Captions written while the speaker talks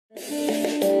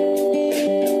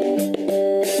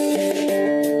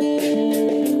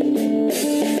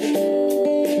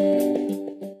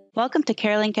Welcome to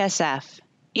CareLink SF,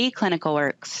 eClinical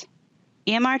Works,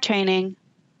 EMR training,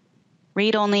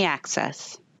 read-only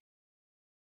access.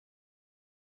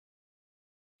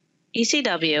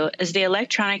 ECW is the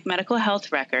electronic medical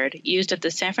health record used at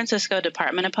the San Francisco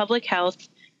Department of Public Health,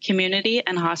 community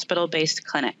and hospital-based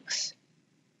clinics.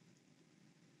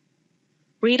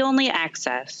 Read-only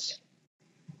access.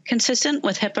 Consistent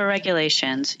with HIPAA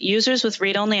regulations, users with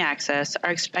read-only access are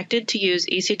expected to use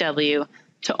ECW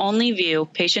to only view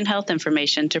patient health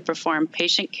information to perform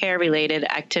patient care-related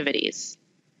activities.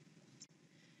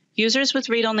 Users with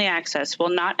read-only access will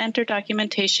not enter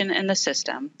documentation in the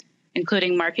system,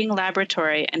 including marking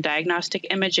laboratory and diagnostic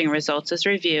imaging results as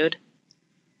reviewed,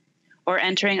 or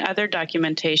entering other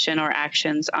documentation or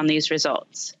actions on these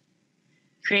results,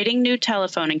 creating new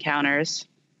telephone encounters,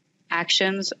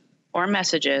 actions, or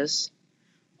messages,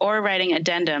 or writing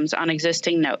addendums on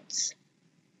existing notes.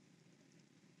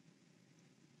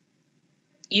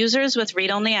 Users with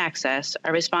read-only access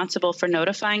are responsible for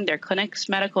notifying their clinic's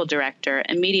medical director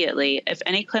immediately if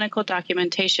any clinical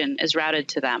documentation is routed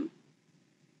to them.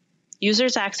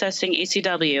 Users accessing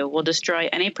ECW will destroy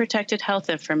any protected health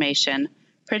information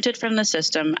printed from the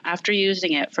system after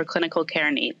using it for clinical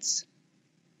care needs.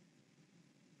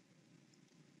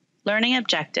 Learning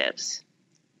objectives.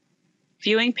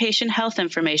 Viewing patient health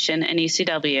information in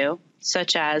ECW,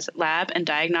 such as lab and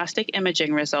diagnostic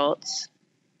imaging results,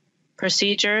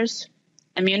 procedures,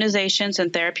 immunizations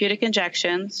and therapeutic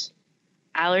injections,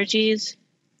 allergies,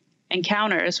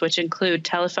 encounters, which include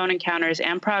telephone encounters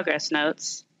and progress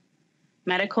notes,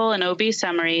 medical and OB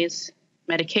summaries,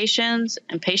 medications,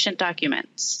 and patient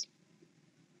documents.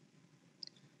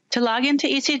 To log into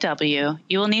ECW,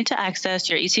 you will need to access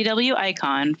your ECW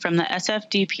icon from the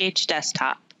SFDPH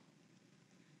desktop.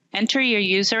 Enter your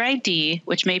user ID,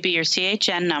 which may be your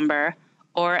CHN number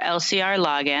or LCR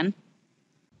login.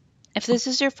 If this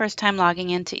is your first time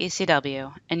logging into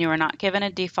ECW and you are not given a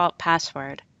default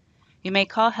password, you may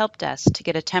call Help Desk to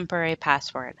get a temporary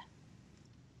password.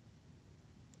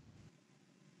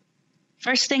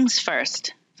 First things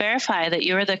first, verify that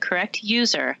you are the correct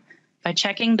user by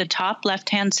checking the top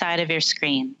left-hand side of your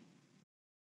screen.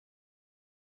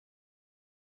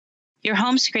 Your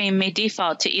home screen may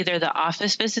default to either the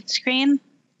office visit screen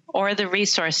or the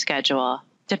resource schedule,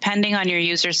 depending on your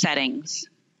user settings.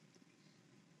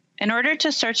 In order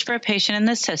to search for a patient in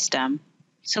the system,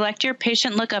 select your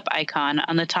patient lookup icon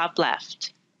on the top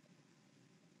left.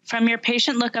 From your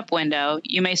patient lookup window,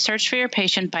 you may search for your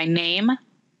patient by name,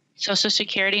 social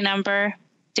security number,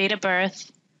 date of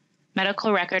birth,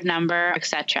 medical record number,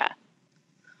 etc.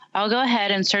 I'll go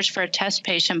ahead and search for a test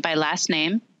patient by last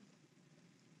name.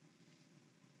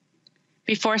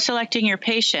 Before selecting your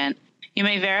patient, you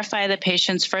may verify the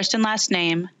patient's first and last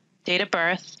name, date of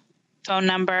birth, phone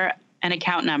number, and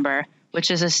account number,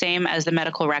 which is the same as the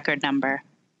medical record number.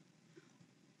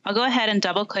 I'll go ahead and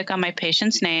double-click on my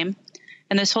patient's name,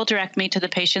 and this will direct me to the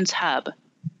patient's hub,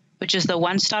 which is the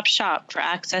one-stop shop for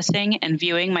accessing and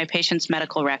viewing my patient's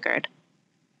medical record.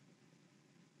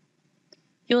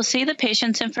 You will see the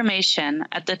patient's information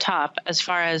at the top as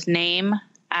far as name,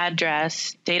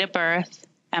 address, date of birth,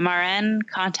 MRN,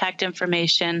 contact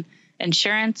information,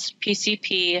 insurance,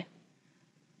 PCP,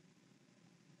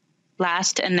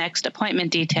 last and next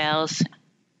appointment details.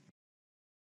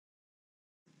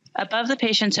 Above the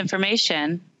patient's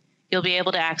information, you'll be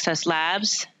able to access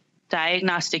labs,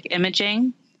 diagnostic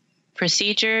imaging,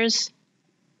 procedures,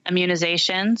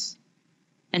 immunizations,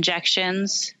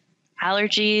 injections,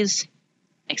 allergies,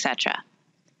 etc.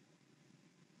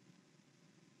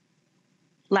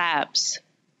 Labs.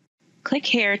 Click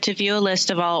here to view a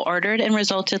list of all ordered and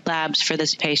resulted labs for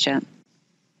this patient.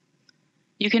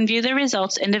 You can view the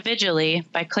results individually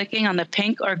by clicking on the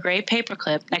pink or gray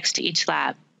paperclip next to each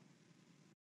lab.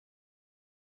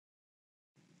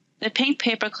 The pink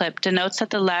paperclip denotes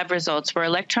that the lab results were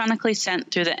electronically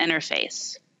sent through the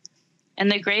interface,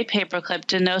 and the gray paperclip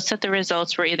denotes that the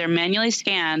results were either manually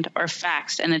scanned or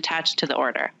faxed and attached to the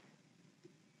order.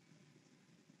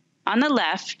 On the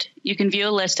left, you can view a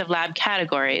list of lab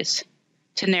categories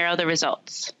to narrow the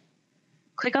results.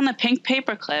 Click on the pink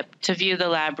paperclip to view the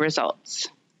lab results.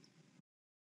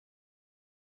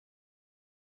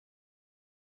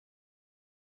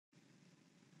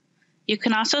 You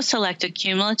can also select a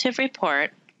cumulative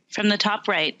report from the top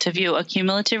right to view a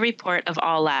cumulative report of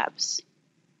all labs.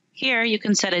 Here, you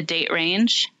can set a date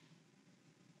range.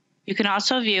 You can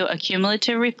also view a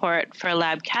cumulative report for a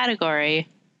lab category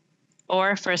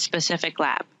or for a specific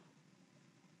lab.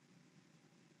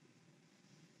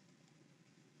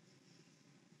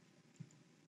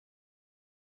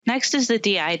 Next is the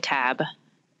DI tab.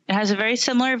 It has a very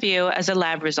similar view as the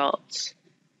lab results.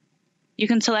 You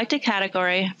can select a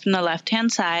category from the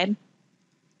left-hand side.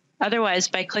 Otherwise,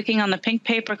 by clicking on the pink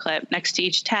paperclip next to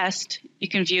each test, you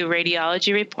can view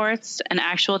radiology reports and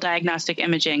actual diagnostic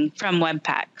imaging from web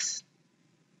packs.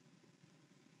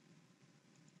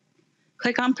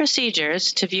 Click on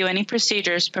Procedures to view any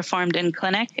procedures performed in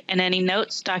clinic and any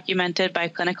notes documented by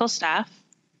clinical staff.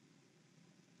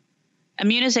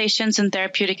 Immunizations and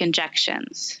therapeutic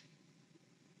injections.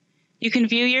 You can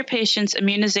view your patient's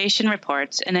immunization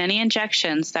reports and any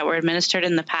injections that were administered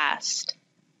in the past.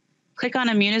 Click on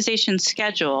Immunization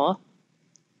Schedule.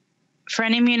 For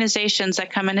any immunizations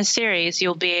that come in a series,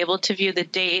 you'll be able to view the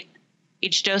date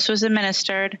each dose was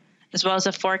administered, as well as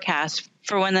a forecast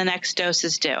for when the next dose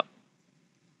is due.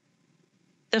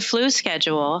 The flu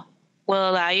schedule will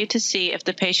allow you to see if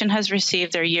the patient has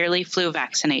received their yearly flu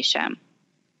vaccination.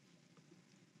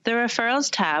 The Referrals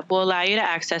tab will allow you to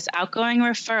access outgoing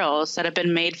referrals that have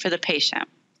been made for the patient.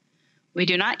 We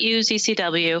do not use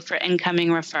ECW for incoming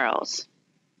referrals.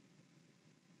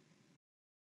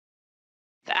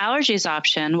 The Allergies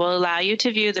option will allow you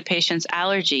to view the patient's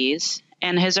allergies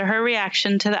and his or her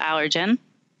reaction to the allergen.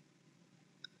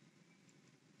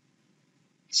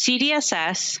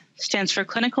 CDSS stands for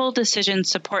Clinical Decision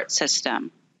Support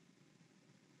System.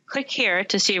 Click here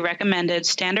to see recommended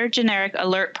standard generic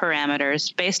alert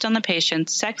parameters based on the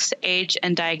patient's sex, age,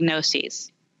 and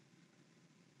diagnoses.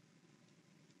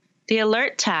 The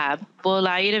Alert tab will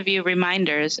allow you to view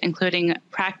reminders, including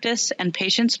practice and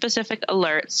patient-specific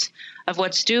alerts of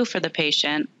what's due for the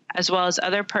patient, as well as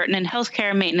other pertinent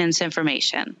healthcare maintenance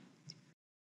information.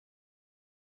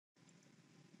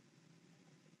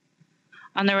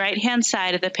 On the right-hand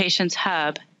side of the patient's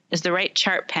hub is the right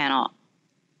chart panel.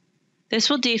 This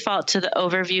will default to the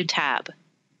Overview tab.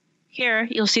 Here,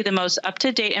 you'll see the most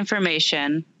up-to-date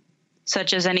information,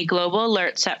 such as any global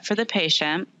alert set for the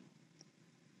patient,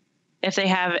 if they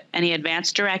have any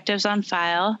advanced directives on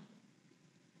file,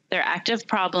 their active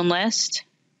problem list,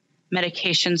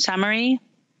 medication summary,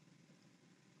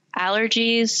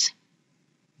 allergies,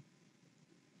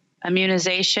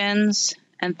 immunizations,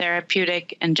 and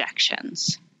therapeutic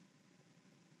injections.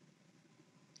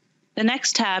 The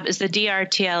next tab is the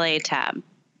DRTLA tab.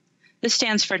 This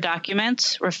stands for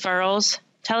Documents, Referrals,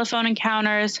 Telephone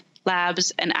Encounters,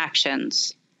 Labs, and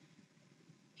Actions.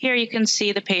 Here you can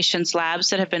see the patient's labs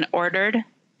that have been ordered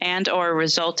and/or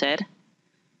resulted,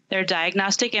 their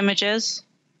diagnostic images,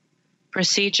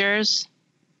 procedures,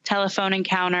 telephone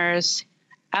encounters,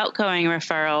 outgoing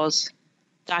referrals,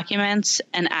 documents,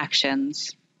 and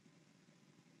actions.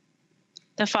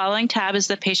 The following tab is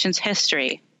the patient's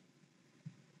history,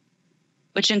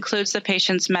 which includes the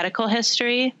patient's medical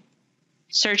history,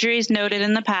 surgeries noted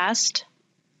in the past,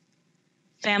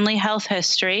 family health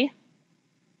history,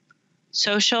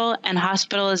 social and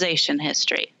hospitalization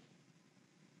history.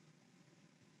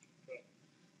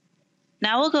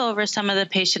 Now we'll go over some of the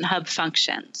Patient Hub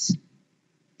functions.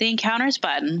 The Encounters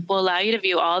button will allow you to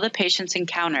view all the patient's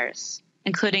encounters,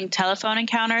 including telephone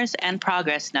encounters and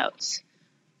progress notes.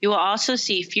 You will also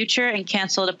see future and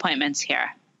canceled appointments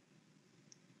here.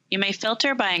 You may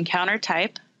filter by encounter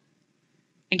type,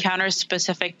 encounters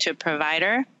specific to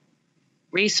provider,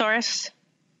 resource,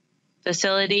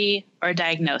 facility, or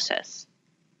diagnosis.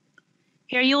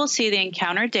 Here you will see the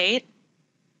encounter date,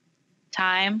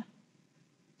 time,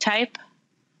 type,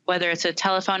 whether it's a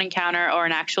telephone encounter or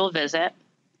an actual visit,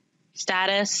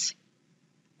 status,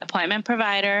 appointment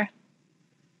provider,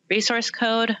 resource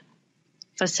code,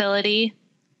 facility,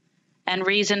 and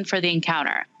reason for the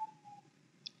encounter.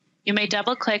 You may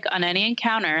double-click on any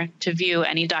encounter to view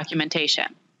any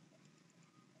documentation.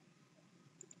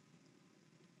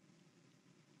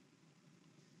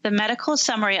 The Medical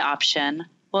Summary option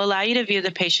will allow you to view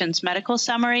the patient's medical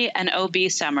summary and OB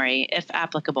summary, if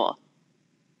applicable.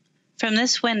 From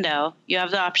this window, you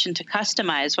have the option to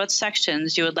customize what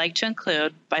sections you would like to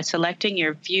include by selecting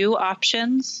your View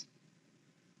options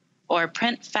or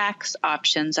Print Facts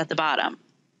options at the bottom.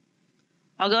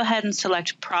 I'll go ahead and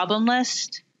select Problem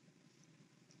List,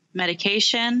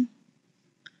 Medication,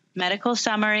 Medical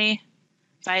Summary,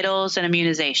 Vitals, and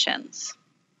Immunizations.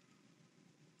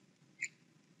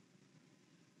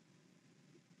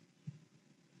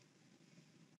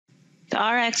 The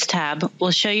RX tab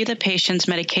will show you the patient's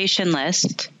medication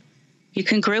list. You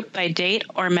can group by date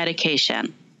or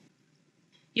medication.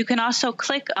 You can also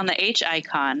click on the H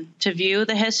icon to view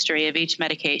the history of each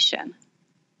medication.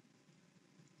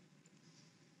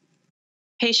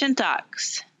 Patient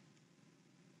Docs.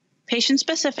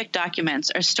 Patient-specific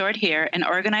documents are stored here and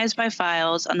organized by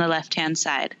files on the left-hand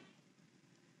side.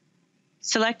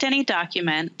 Select any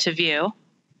document to view.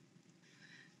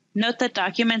 Note that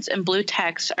documents in blue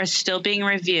text are still being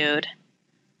reviewed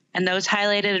and those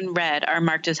highlighted in red are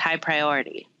marked as high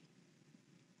priority.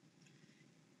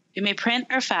 You may print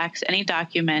or fax any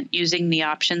document using the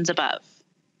options above.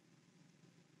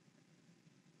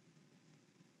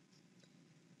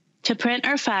 To print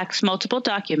or fax multiple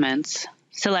documents,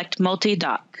 select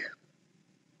Multi-Doc.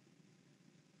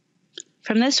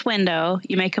 From this window,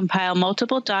 you may compile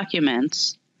multiple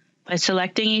documents by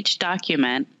selecting each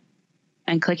document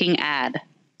and clicking Add.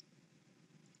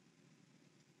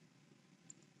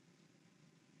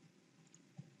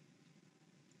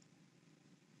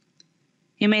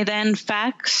 You may then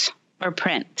fax or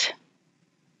print.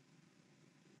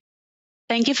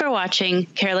 Thank you for watching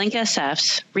CareLink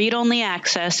SF's Read-Only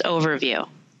Access Overview.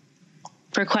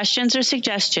 For questions or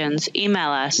suggestions,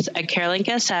 email us at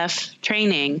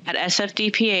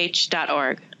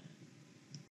carelinksftraining@sfdph.org.